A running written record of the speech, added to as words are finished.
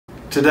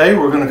Today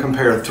we're going to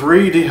compare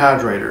 3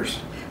 dehydrators.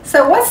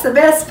 So what's the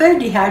best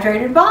food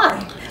dehydrator to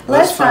buy?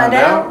 Let's find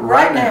out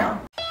right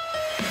now.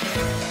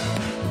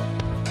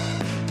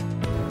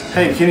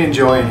 Hey, Kenny and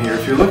Joann here.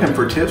 If you're looking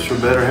for tips for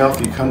better health,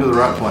 you come to the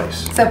right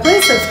place. So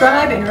please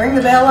subscribe and ring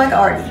the bell like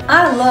Artie.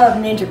 I love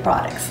Ninja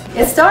products.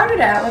 It started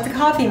out with the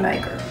coffee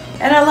maker,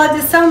 and I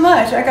loved it so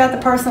much I got the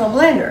personal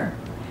blender,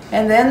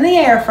 and then the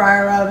air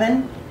fryer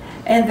oven,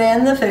 and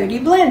then the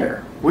Foodi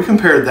blender. We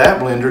compared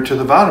that blender to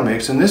the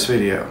Vitamix in this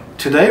video.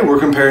 Today we're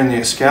comparing the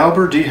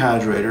Excalibur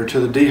Dehydrator to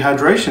the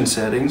dehydration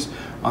settings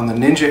on the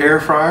Ninja air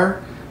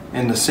fryer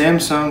and the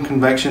Samsung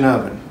convection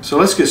oven. So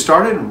let's get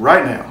started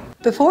right now.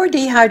 Before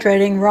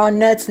dehydrating raw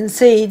nuts and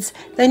seeds,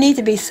 they need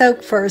to be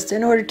soaked first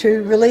in order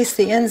to release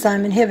the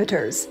enzyme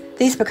inhibitors.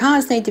 These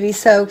pecans need to be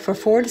soaked for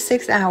 4 to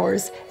 6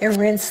 hours and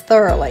rinsed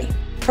thoroughly.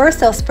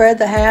 First I'll spread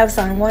the halves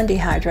on one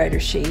dehydrator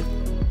sheet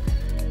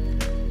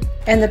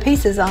and the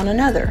pieces on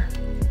another.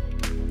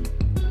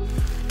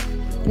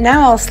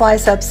 Now I'll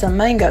slice up some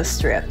mango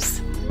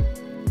strips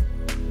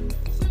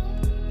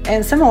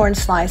and some orange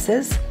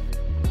slices.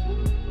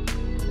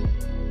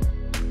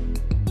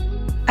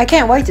 I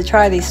can't wait to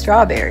try these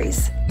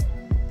strawberries.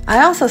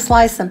 I also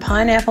sliced some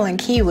pineapple and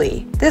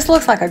kiwi. This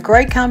looks like a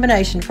great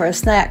combination for a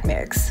snack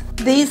mix.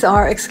 These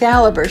are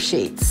Excalibur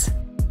sheets.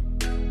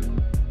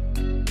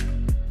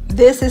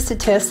 This is to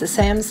test the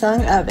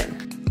Samsung oven.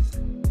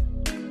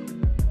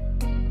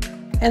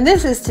 And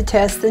this is to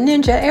test the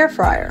Ninja air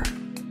fryer.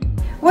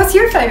 What's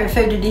your favorite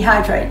food to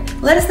dehydrate?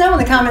 Let us know in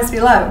the comments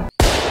below.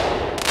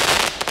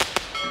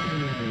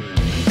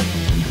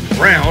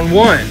 Round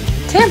 1.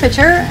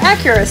 Temperature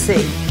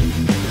accuracy.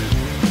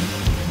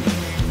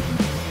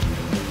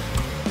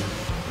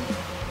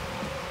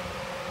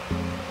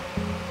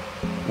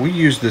 We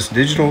used this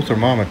digital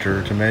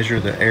thermometer to measure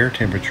the air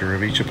temperature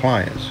of each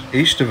appliance.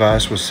 Each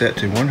device was set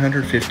to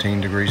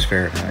 115 degrees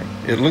Fahrenheit.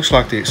 It looks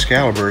like the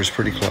Excalibur is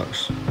pretty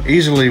close,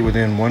 easily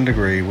within 1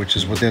 degree, which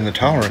is within the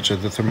tolerance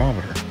of the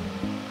thermometer.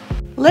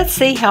 Let's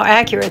see how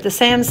accurate the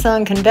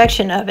Samsung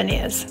convection oven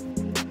is.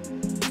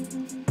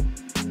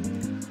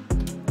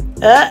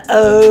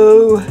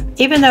 Uh-oh!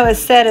 Even though it's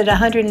set at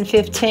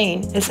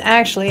 115, it's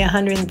actually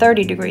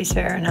 130 degrees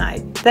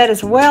Fahrenheit. That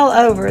is well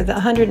over the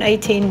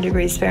 118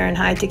 degrees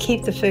Fahrenheit to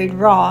keep the food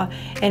raw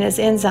and its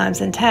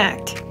enzymes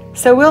intact.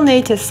 So we'll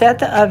need to set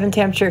the oven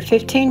temperature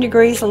 15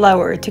 degrees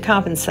lower to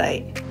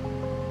compensate.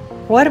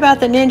 What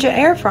about the Ninja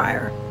air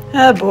fryer?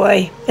 Oh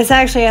boy, it's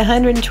actually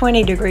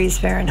 120 degrees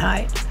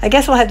Fahrenheit. I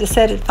guess we'll have to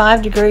set it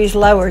 5 degrees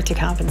lower to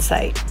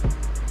compensate.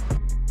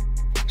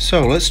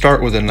 So let's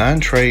start with a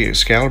 9-tray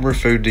Excalibur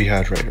food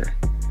dehydrator.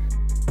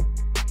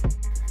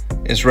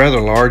 It's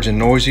rather large and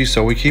noisy,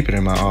 so we keep it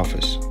in my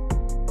office.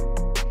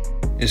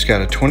 It's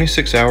got a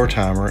 26-hour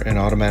timer and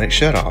automatic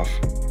shutoff.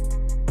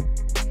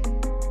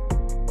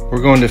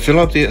 We're going to fill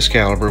up the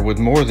Excalibur with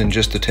more than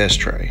just the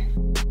test tray.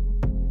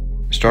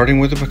 Starting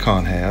with the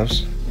pecan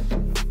halves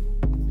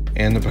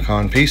and the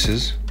pecan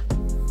pieces.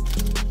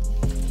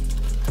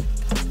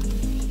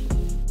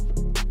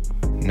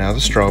 Now the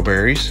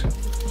strawberries.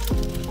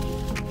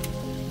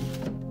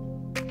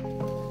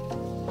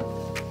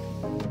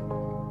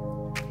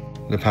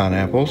 The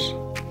pineapples.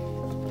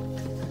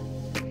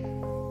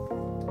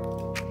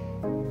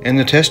 And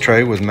the test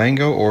tray with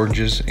mango,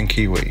 oranges, and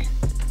kiwi.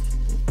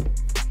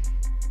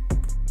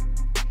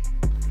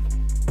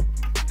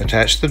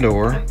 Attach the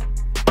door.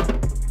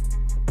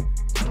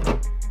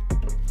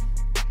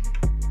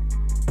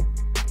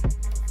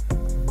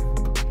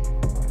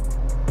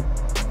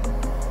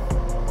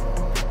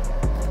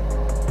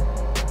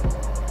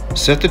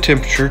 Set the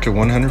temperature to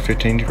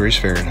 115 degrees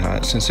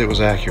Fahrenheit since it was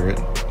accurate,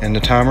 and the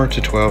timer to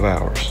 12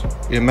 hours.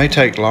 It may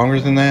take longer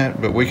than that,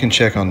 but we can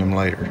check on them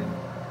later.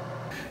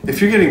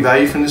 If you're getting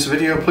value from this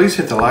video, please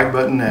hit the like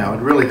button now. It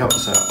really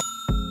helps us out.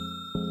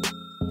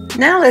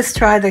 Now let's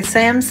try the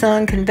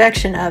Samsung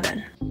convection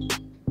oven.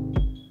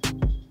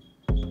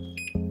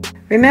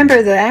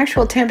 Remember, the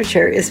actual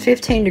temperature is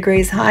 15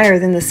 degrees higher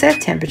than the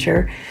set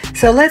temperature,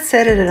 so let's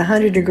set it at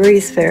 100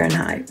 degrees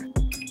Fahrenheit.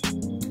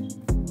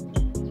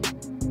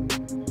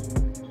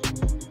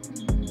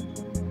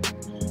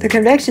 The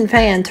convection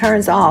fan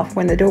turns off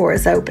when the door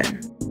is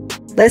open.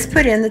 Let's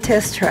put in the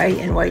test tray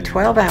and wait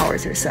 12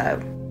 hours or so.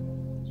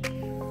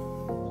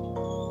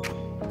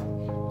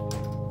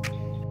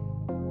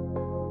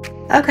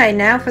 Okay,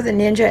 now for the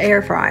Ninja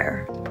air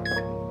fryer.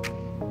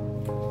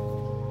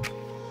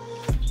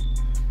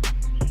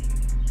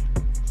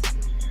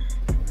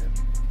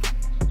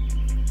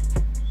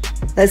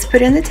 Let's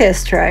put in the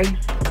test tray.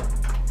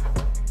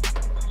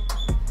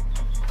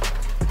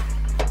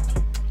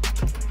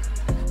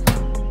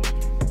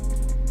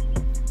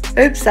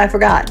 Oops, I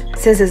forgot.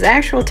 Since its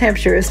actual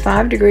temperature is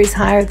 5 degrees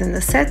higher than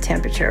the set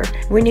temperature,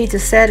 we need to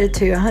set it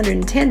to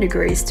 110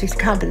 degrees to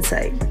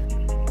compensate.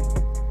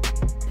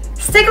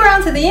 Stick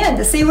around to the end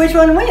to see which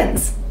one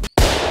wins.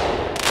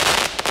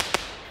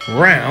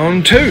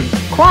 Round 2.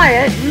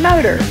 Quiet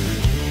motor.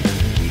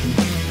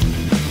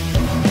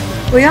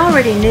 We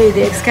already knew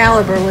the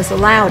Excalibur was the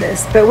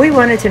loudest, but we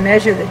wanted to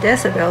measure the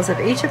decibels of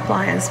each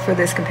appliance for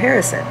this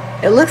comparison.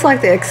 It looks like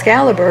the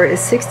Excalibur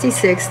is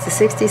 66 to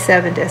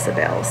 67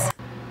 decibels.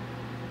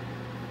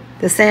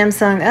 The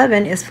Samsung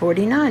oven is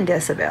 49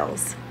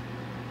 decibels.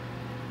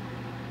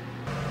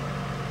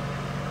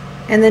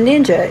 And the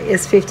Ninja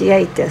is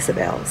 58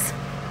 decibels.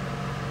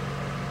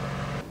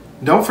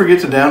 Don't forget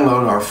to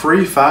download our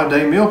free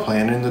 5-day meal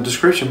plan in the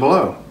description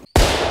below.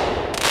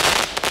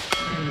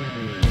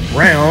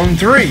 Round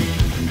 3.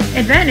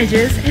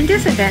 Advantages and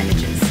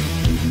disadvantages.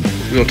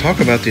 We'll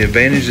talk about the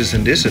advantages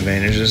and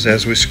disadvantages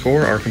as we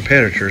score our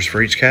competitors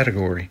for each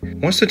category.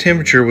 Once the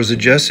temperature was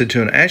adjusted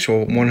to an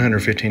actual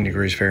 115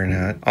 degrees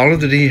Fahrenheit, all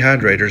of the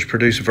dehydrators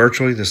produced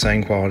virtually the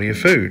same quality of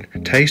food.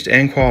 Taste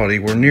and quality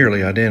were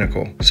nearly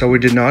identical, so we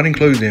did not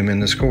include them in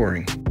the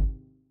scoring.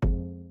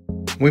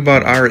 We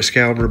bought our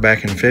Excalibur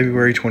back in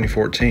February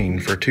 2014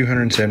 for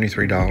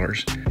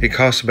 $273. It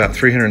costs about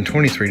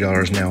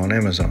 $323 now on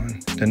Amazon.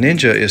 The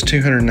Ninja is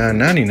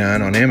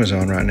 $209.99 on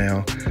Amazon right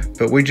now,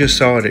 but we just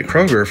saw it at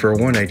Kroger for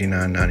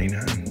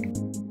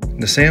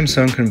 $189.99. The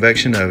Samsung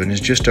convection oven is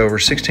just over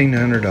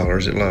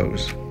 $1,600 at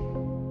Lowe's.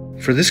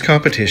 For this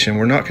competition,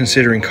 we're not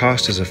considering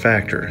cost as a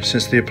factor,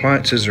 since the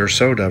appliances are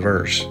so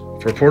diverse.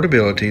 For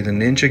portability, the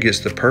Ninja gets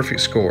the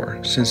perfect score,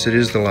 since it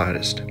is the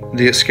lightest.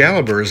 The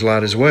Excalibur is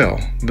light as well,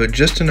 but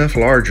just enough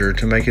larger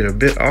to make it a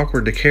bit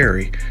awkward to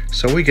carry,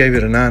 so we gave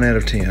it a 9 out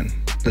of 10.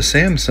 The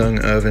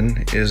Samsung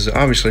oven is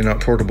obviously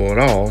not portable at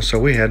all, so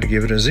we had to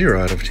give it a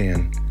 0 out of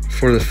 10.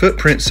 For the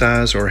footprint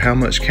size or how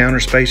much counter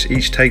space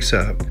each takes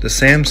up, the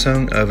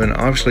Samsung oven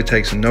obviously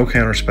takes no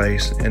counter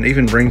space and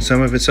even brings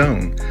some of its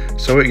own,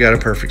 so it got a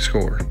perfect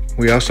score.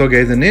 We also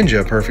gave the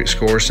Ninja a perfect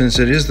score since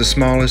it is the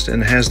smallest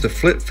and has the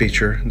flip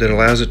feature that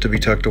allows it to be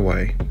tucked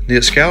away. The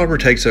Excalibur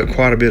takes up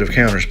quite a bit of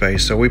counter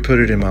space, so we put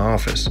it in my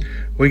office.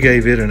 We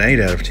gave it an 8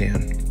 out of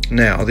 10.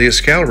 Now, the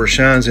Excalibur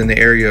shines in the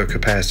area of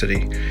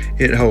capacity.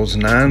 It holds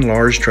 9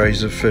 large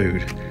trays of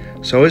food,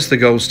 so it's the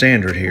gold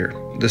standard here.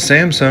 The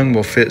Samsung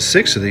will fit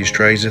 6 of these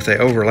trays if they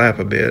overlap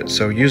a bit,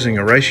 so using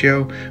a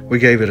ratio, we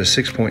gave it a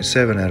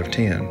 6.7 out of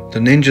 10. The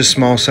Ninja's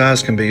small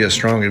size can be a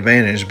strong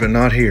advantage, but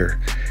not here.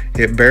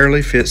 It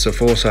barely fits a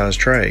full-size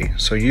tray,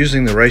 so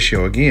using the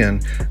ratio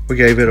again, we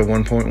gave it a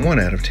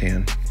 1.1 out of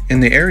 10. In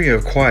the area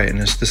of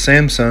quietness, the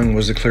Samsung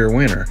was the clear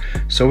winner,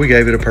 so we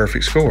gave it a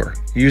perfect score.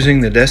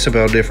 Using the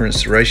decibel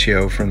difference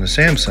ratio from the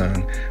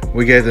Samsung,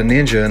 we gave the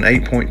Ninja an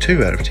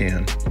 8.2 out of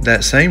 10.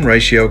 That same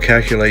ratio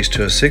calculates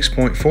to a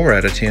 6.4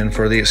 out of 10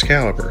 for the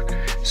Excalibur,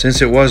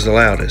 since it was the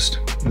loudest.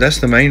 That's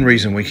the main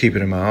reason we keep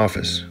it in my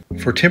office.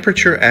 For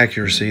temperature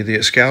accuracy, the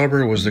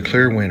Excalibur was the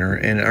clear winner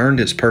and earned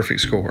its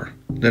perfect score.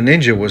 The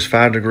Ninja was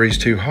 5 degrees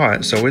too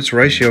hot, so its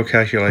ratio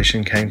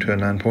calculation came to a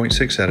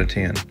 9.6 out of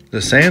 10. The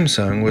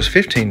Samsung was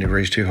 15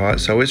 degrees too hot,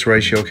 so its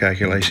ratio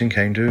calculation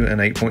came to an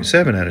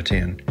 8.7 out of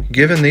 10.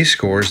 Given these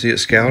scores, the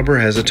Excalibur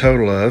has a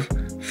total of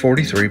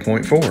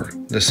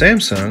 43.4. The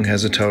Samsung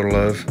has a total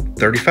of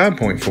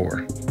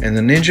 35.4. And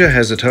the Ninja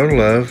has a total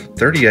of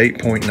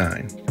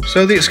 38.9.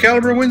 So the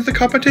Excalibur wins the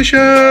competition!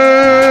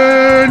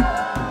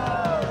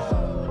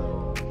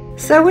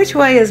 So which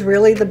way is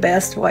really the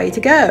best way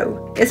to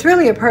go? It's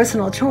really a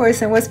personal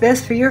choice and what's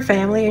best for your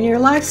family and your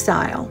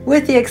lifestyle.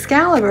 With the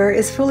Excalibur,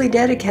 it's fully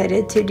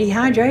dedicated to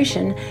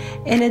dehydration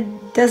and it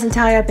doesn't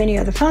tie up any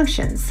other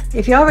functions.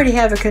 If you already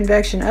have a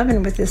convection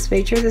oven with this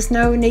feature, there's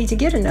no need to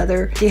get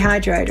another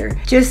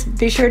dehydrator. Just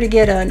be sure to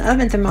get an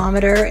oven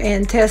thermometer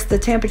and test the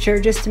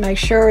temperature just to make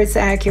sure it's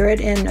accurate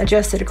and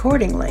adjust it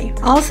accordingly.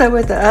 Also,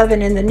 with the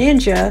oven and the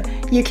Ninja,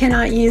 you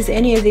cannot use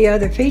any of the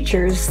other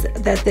features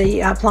that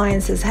the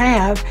appliances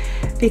have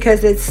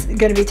because it's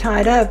going to be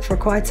tied up for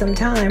quite some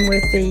time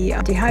with the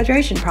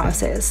dehydration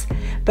process.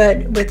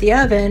 But with the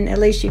oven, at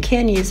least you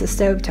can use a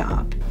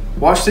stovetop.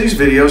 Watch these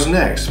videos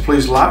next.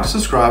 Please like,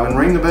 subscribe, and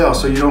ring the bell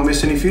so you don't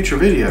miss any future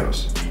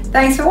videos.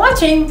 Thanks for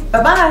watching.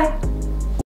 Bye-bye.